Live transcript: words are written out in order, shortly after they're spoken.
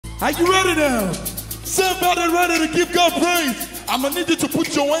Are you ready now? Somebody ready to give God praise? I'm gonna need you to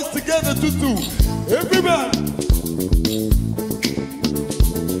put your hands together to do. Everybody.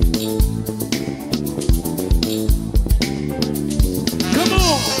 Come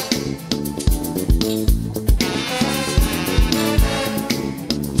on.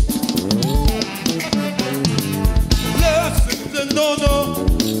 Blessings and honor,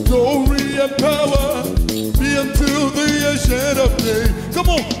 glory and power be until the ancient of days. Come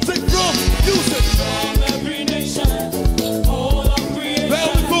on, sing from music. From every nation, all of creation,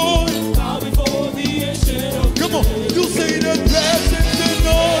 bow before the ancient of days. Come on, you say that blessings and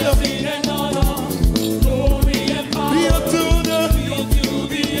honor, glory and power be until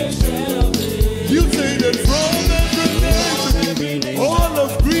the ancient of days. You say that from every nation, all of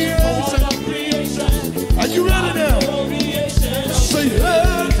creation. Are you ready now? Say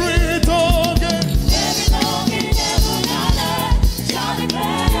every tongue.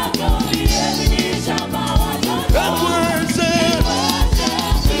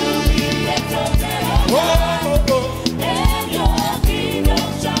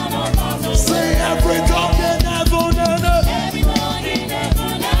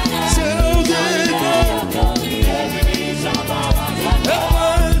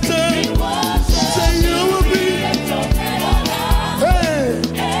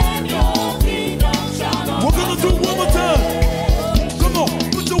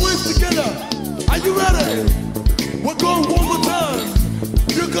 We're going one more time.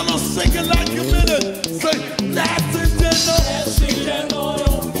 You're gonna sing it like you meant it. Say, blessings and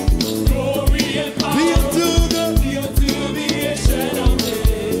honor, glory and power be unto the ancient of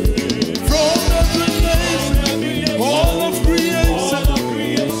days. From every nation, all of creation,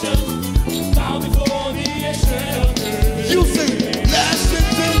 bow before the ancient of days. You say,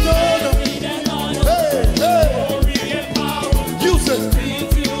 blessings and honor, hey, glory and power. You say, be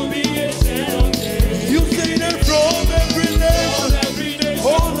unto the ancient of days. You say that.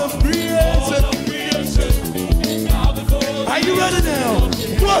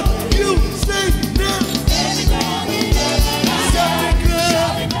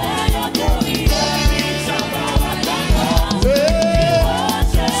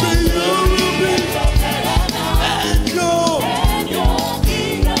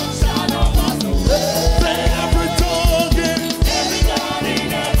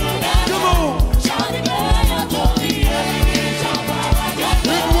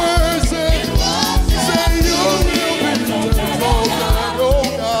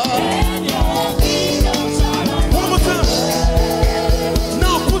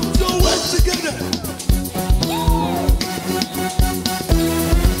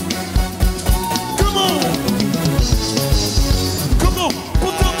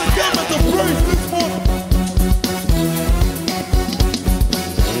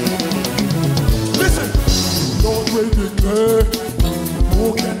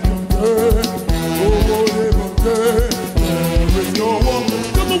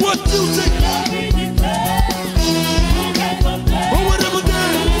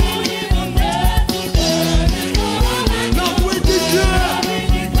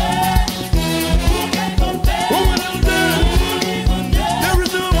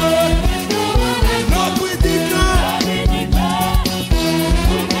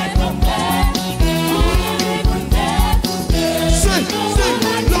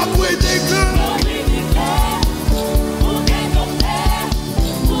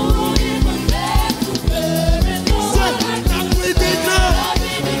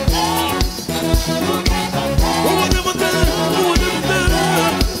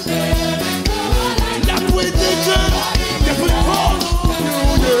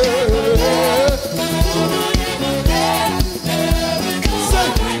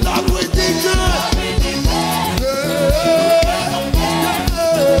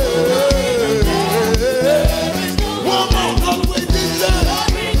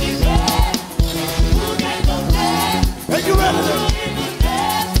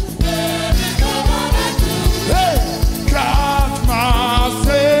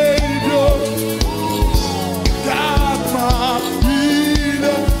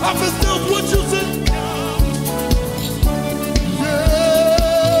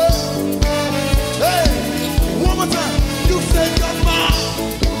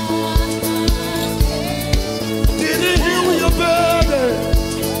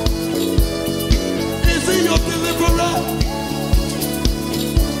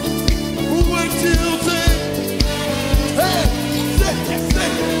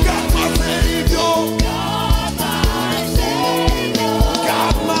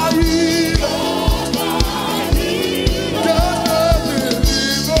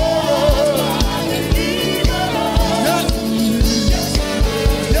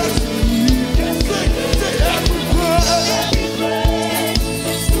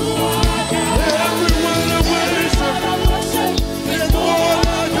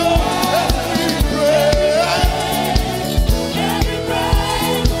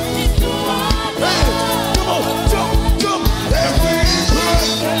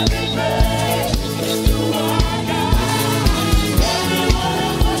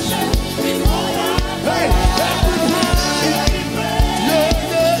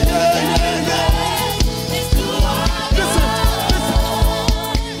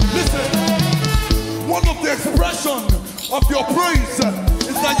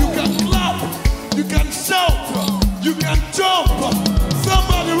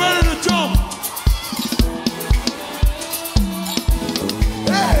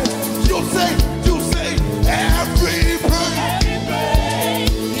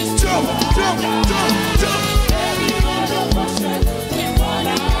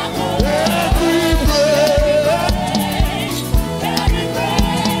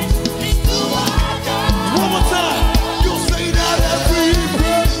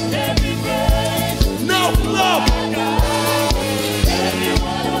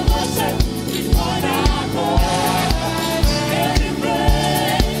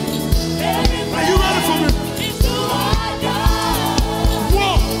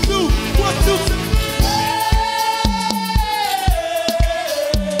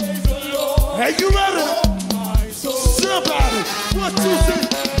 What you say?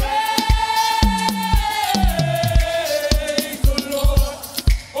 Praise the Lord,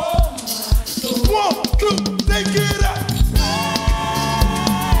 oh my soul. 1, 2, take it up.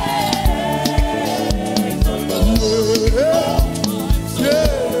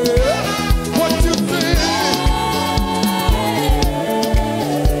 Yeah. What you say?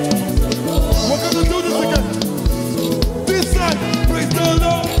 We're gonna do this again. This side, praise the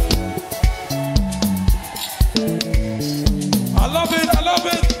Lord. I love it, I love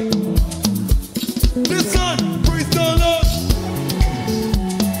it. This side, praise the Lord.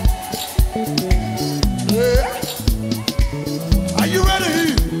 Yeah. Are you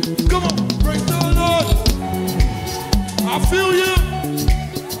ready? Come on, praise the Lord. I feel you,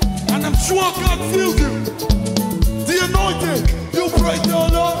 and I'm sure God feels you. The anointed, you praise the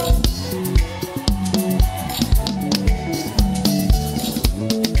Lord.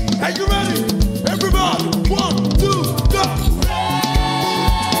 Are you ready? Everybody, 1, 2, go.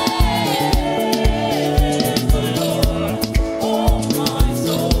 Praise the Lord, oh my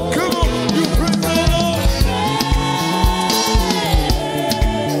soul. Come on, you praise the Lord.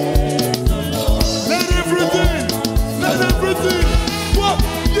 Let everything, what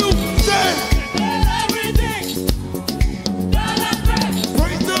you say. Let everything that I breath,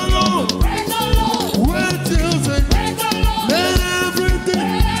 Praise the Lord. praise the Lord, When you say, praise the Lord, let everything.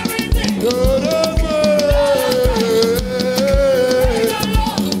 everything.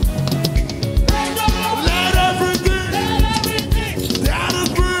 Let everything that is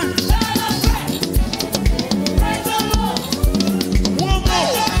breath. One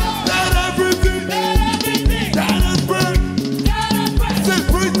more. Let everything that is breath. Say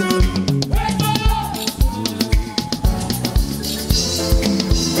praise the Lord.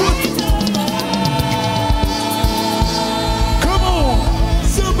 Come on,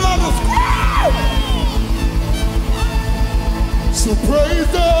 somebody scream. So praise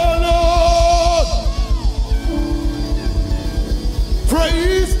the Lord.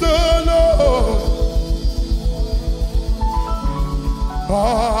 Praise the Lord.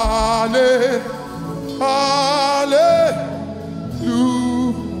 Hallelujah.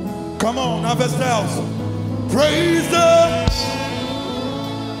 Come on, Harvesthouse. Praise the